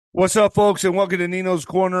What's up, folks, and welcome to Nino's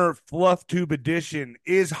Corner Fluff Tube Edition.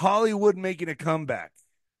 Is Hollywood making a comeback?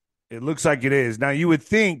 It looks like it is. Now, you would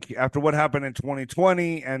think after what happened in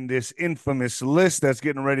 2020 and this infamous list that's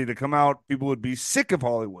getting ready to come out, people would be sick of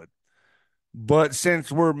Hollywood. But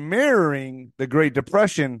since we're mirroring the Great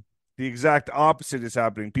Depression, the exact opposite is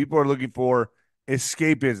happening. People are looking for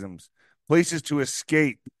escapisms, places to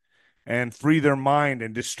escape and free their mind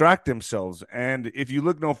and distract themselves. And if you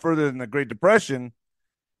look no further than the Great Depression,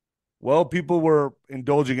 well, people were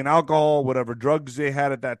indulging in alcohol, whatever drugs they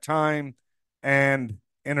had at that time, and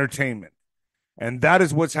entertainment. And that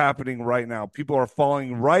is what's happening right now. People are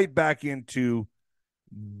falling right back into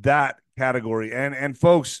that category. And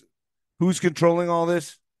folks, who's controlling all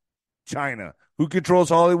this? China. Who controls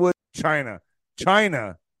Hollywood? China.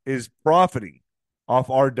 China is profiting off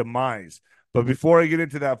our demise. But before I get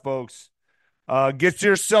into that, folks, get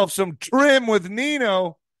yourself some trim with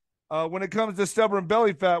Nino. When it comes to stubborn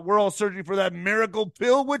belly fat, we're all searching for that miracle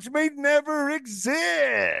pill, which may never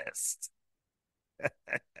exist.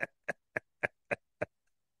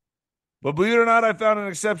 But believe it or not, I found an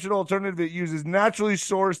exceptional alternative that uses naturally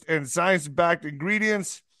sourced and science backed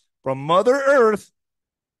ingredients from Mother Earth.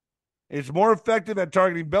 It's more effective at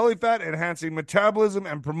targeting belly fat, enhancing metabolism,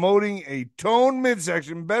 and promoting a toned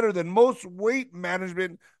midsection better than most weight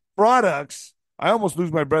management products. I almost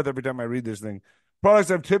lose my breath every time I read this thing.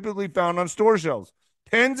 Products I've typically found on store shelves.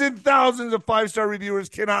 Tens and thousands of five-star reviewers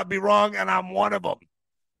cannot be wrong, and I'm one of them.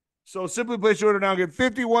 So simply place your order now. Get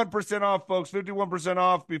 51% off, folks. 51%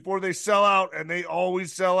 off before they sell out, and they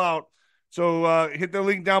always sell out. So hit the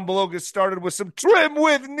link down below. Get started with some trim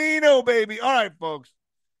with Nino, baby. All right, folks.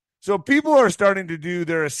 So people are starting to do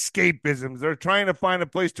their escapisms. They're trying to find a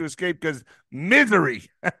place to escape because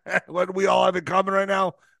misery. What do we all have in common right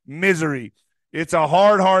now? Misery. It's a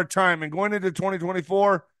hard, hard time. And going into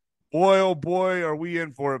 2024, boy, oh boy, are we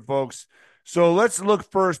in for it, folks. So let's look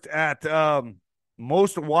first at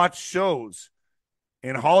most watched shows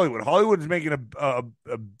in Hollywood. Hollywood is making a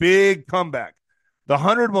big comeback. The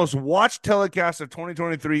 100 most watched telecasts of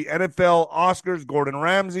 2023 NFL, Oscars, Gordon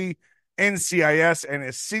Ramsay, NCIS, and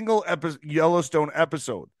a single Yellowstone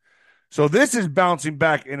episode. So this is bouncing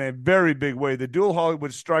back in a very big way. The dual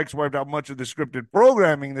Hollywood strikes wiped out much of the scripted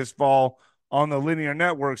programming this fall on the linear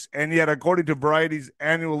networks, and yet, according to Variety's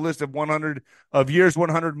annual list of 100 of years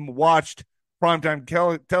 100 watched primetime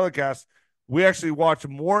telecasts, we actually watched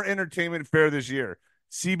more entertainment fare this year.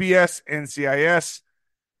 CBS, NCIS,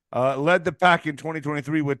 led the pack in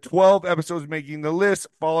 2023 with 12 episodes making the list,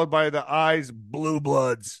 followed by the Eyes Blue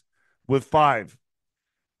Bloods with 5.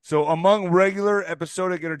 So among regular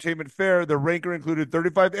episodic entertainment fare, the ranker included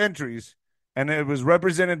 35 entries, and it was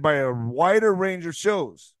represented by a wider range of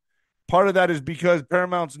shows. Part of that is because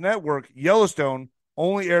Paramount's network, Yellowstone,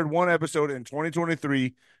 only aired one episode in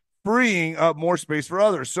 2023, freeing up more space for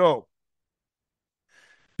others. So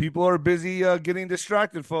people are busy getting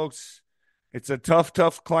distracted, folks. It's a tough,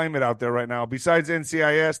 tough climate out there right now. Besides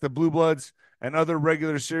NCIS, the Blue Bloods, and other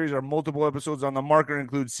regular series are multiple episodes on the market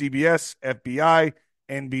include CBS, FBI,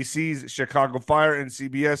 NBC's Chicago Fire, and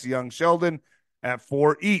CBS Young Sheldon at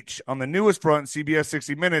 4 each. On the newest front, CBS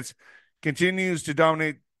 60 Minutes continues to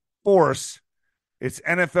dominate force. It's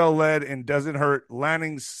NFL led and doesn't hurt,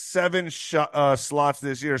 landing 7 slots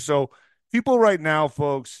this year. So people right now,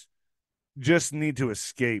 folks, just need to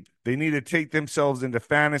escape. They need to take themselves into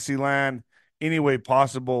fantasy land any way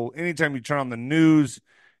possible. Anytime you turn on the news,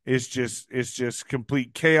 it's just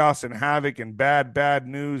complete chaos and havoc and bad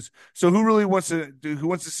news. So who wants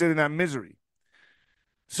to sit in that misery?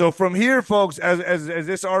 So from here, folks, as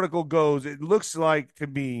this article goes, it looks like to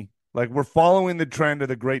me like we're following the trend of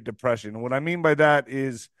the Great Depression. And what I mean by that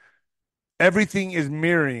is everything is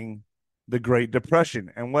mirroring the Great Depression.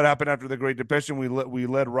 And what happened after the Great Depression? We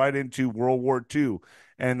led right into World War II.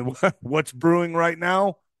 And what's brewing right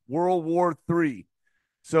now? World War III.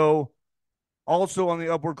 So also on the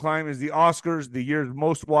upward climb is the Oscars, the year's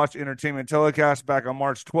most watched entertainment telecast back on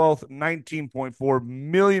March 12th. 19.4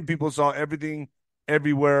 million people saw everything,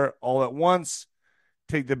 everywhere, all at once.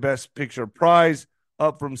 Take the best picture prize,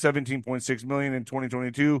 up from 17.6 million in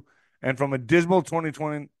 2022. And from a dismal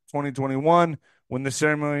 2021, when the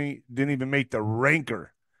ceremony didn't even make the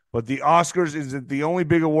ranker. But the Oscars is the only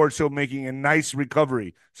big award show making a nice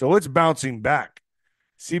recovery. So it's bouncing back.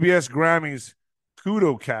 CBS Grammys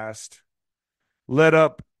Kudo Cast led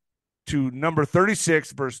up to number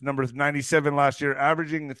 36 versus number 97 last year,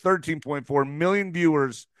 averaging 13.4 million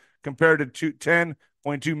viewers compared to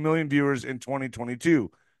 10.2 million viewers in 2022.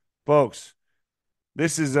 Folks,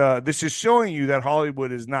 this is showing you that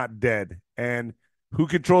Hollywood is not dead. And who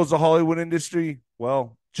controls the Hollywood industry?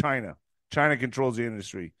 Well, China. China controls the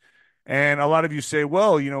industry. And a lot of you say,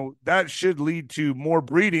 well, that should lead to more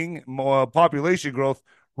breeding, more population growth.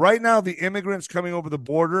 Right now, the immigrants coming over the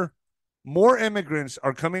border, more immigrants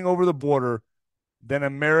are coming over the border than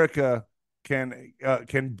America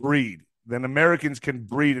can breed. Than Americans can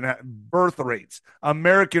breed and have birth rates.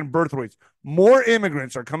 American birth rates. More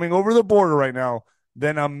immigrants are coming over the border right now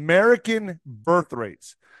than American birth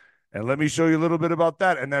rates. And let me show you a little bit about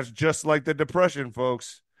that. And that's just like the Depression,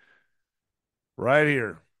 folks. Right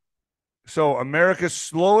here. So America's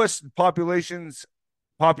slowest population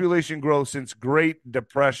growth since Great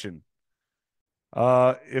Depression.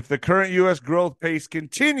 If the current U.S. growth pace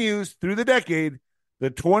continues through the decade, the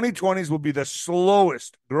 2020s will be the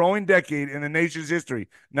slowest growing decade in the nation's history.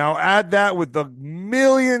 Now add that with the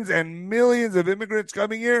millions and millions of immigrants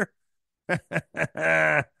coming here.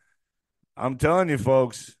 I'm telling you,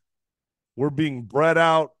 folks, we're being bred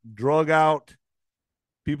out, drug out.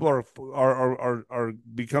 People are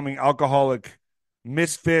becoming alcoholic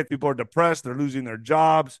misfit. People are depressed. They're losing their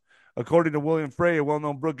jobs. According to William Frey, a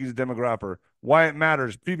well-known Brookings demographer, why it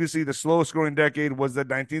matters. Previously, the slowest growing decade was the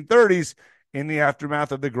 1930s in the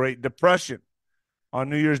aftermath of the Great Depression. On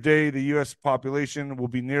New Year's Day, the U.S. population will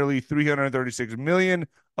be nearly 336 million,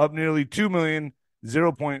 up nearly 2 million,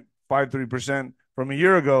 0.53% from a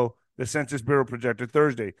year ago, the Census Bureau projected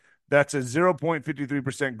Thursday. That's a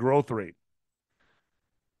 0.53% growth rate.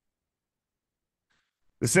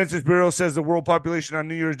 The Census Bureau says the world population on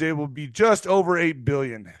New Year's Day will be just over 8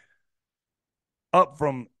 billion, up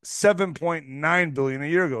from 7.9 billion a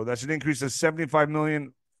year ago. That's an increase of 75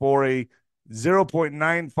 million for a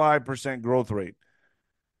 0.95% growth rate.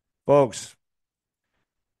 Folks,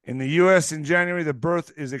 in the U.S. in January, the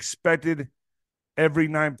birth is expected every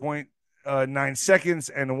 9.9 seconds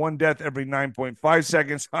and one death every 9.5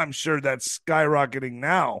 seconds. I'm sure that's skyrocketing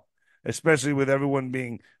now, especially with everyone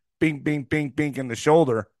being bink, bink, bink, bink in the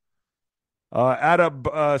shoulder.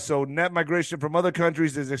 So net migration from other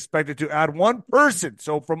countries is expected to add one person.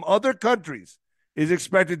 So from other countries is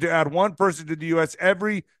expected to add one person to the U.S.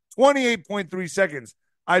 every 28.3 seconds.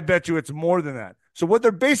 I bet you it's more than that. So what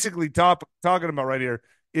they're basically talking about right here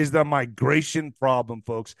is the migration problem,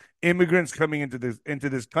 folks. Immigrants coming into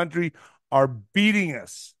this country are beating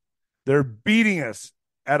us. They're beating us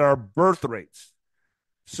at our birth rates.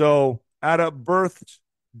 So add up births,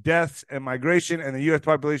 deaths, and migration, and the U.S.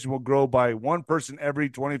 population will grow by one person every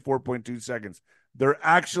 24.2 seconds. They're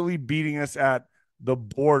actually beating us at the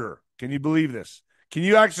border. Can you believe this? Can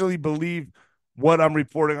you actually believe what I'm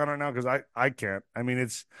reporting on right now? Because I can't. I mean,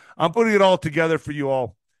 I'm putting it all together for you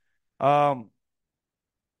all.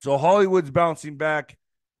 So Hollywood's bouncing back.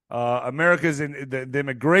 America's in the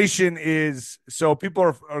immigration is so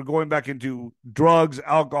people are going back into drugs,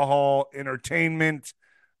 alcohol, entertainment.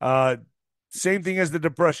 Same thing as the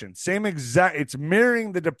Depression. It's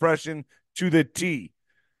mirroring the Depression to the T.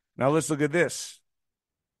 Now let's look at this.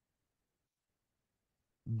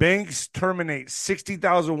 Banks terminate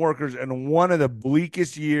 60,000 workers in one of the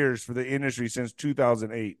bleakest years for the industry since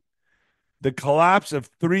 2008. The collapse of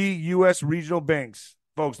 3 U.S. regional banks.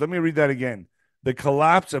 Folks, let me read that again. The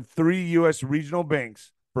collapse of 3 U.S. regional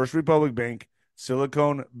banks, First Republic Bank,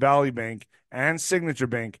 Silicon Valley Bank, and Signature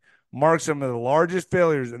Bank, marks some of the largest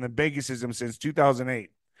failures in the banking system since 2008.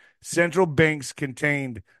 Central banks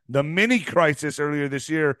contained the mini crisis earlier this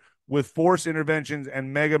year with forced interventions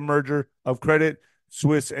and mega merger of Credit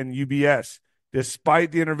Suisse and UBS.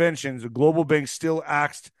 Despite the interventions, the global banks still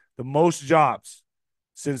axed the most jobs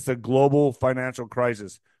since the global financial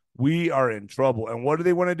crisis. We are in trouble. And what do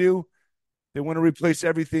they want to do? They want to replace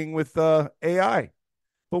everything with AI.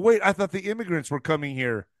 But wait, I thought the immigrants were coming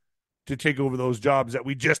here to take over those jobs that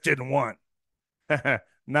we just didn't want.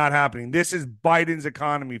 Not happening. This is Biden's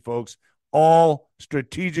economy, folks, all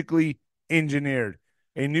strategically engineered.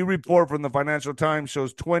 A new report from the Financial Times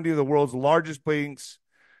shows 20 of the world's largest banks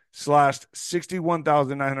slashed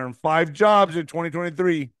 61,905 jobs in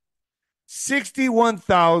 2023.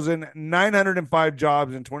 61,905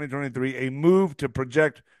 jobs in 2023, a move to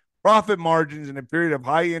project profit margins in a period of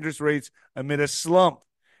high interest rates amid a slump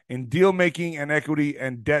in deal making and equity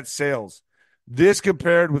and debt sales. This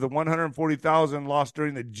compared with the 140,000 lost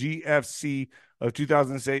during the GFC of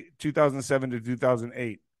 2007 to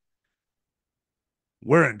 2008.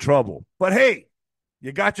 We're in trouble. But hey,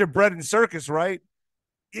 you got your bread and circus, right?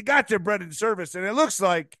 You got your bread and service, and it looks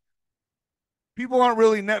like people aren't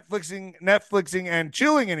really Netflixing and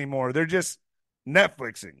chilling anymore. They're just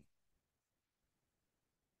Netflixing.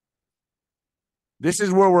 This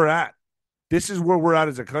is where we're at. This is where we're at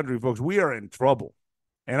as a country, folks. We are in trouble.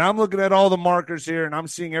 And I'm looking at all the markers here, and I'm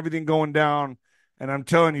seeing everything going down, and I'm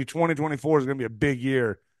telling you 2024 is going to be a big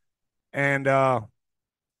year. And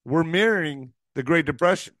we're mirroring the Great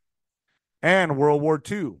Depression and World War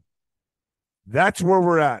II. That's where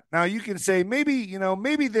we're at. Now you can say maybe,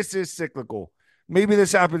 maybe this is cyclical. Maybe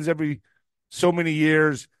this happens every so many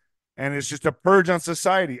years and it's just a purge on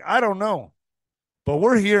society. I don't know. But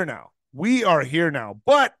we're here now. We are here now.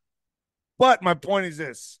 But my point is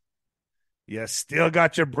this. You still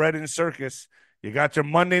got your bread and circus. You got your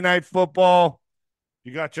Monday night football.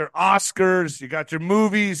 You got your Oscars. You got your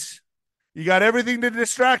movies. You got everything to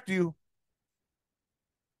distract you.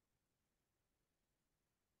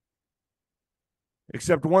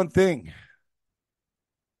 Except one thing.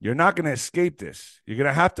 You're not going to escape this. You're going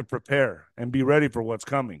to have to prepare and be ready for what's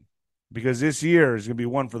coming because this year is going to be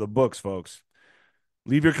one for the books, folks.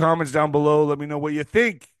 Leave your comments down below. Let me know what you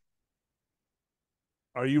think.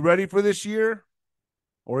 Are you ready for this year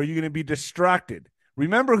or are you going to be distracted?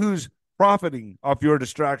 Remember who's profiting off your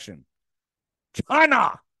distraction.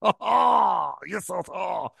 China. Oh, yes,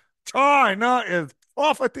 oh. China is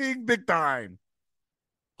profiting big time.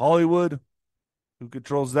 Hollywood, who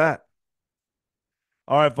controls that?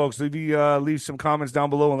 All right, folks, leave some comments down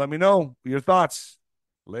below and let me know your thoughts.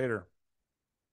 Later.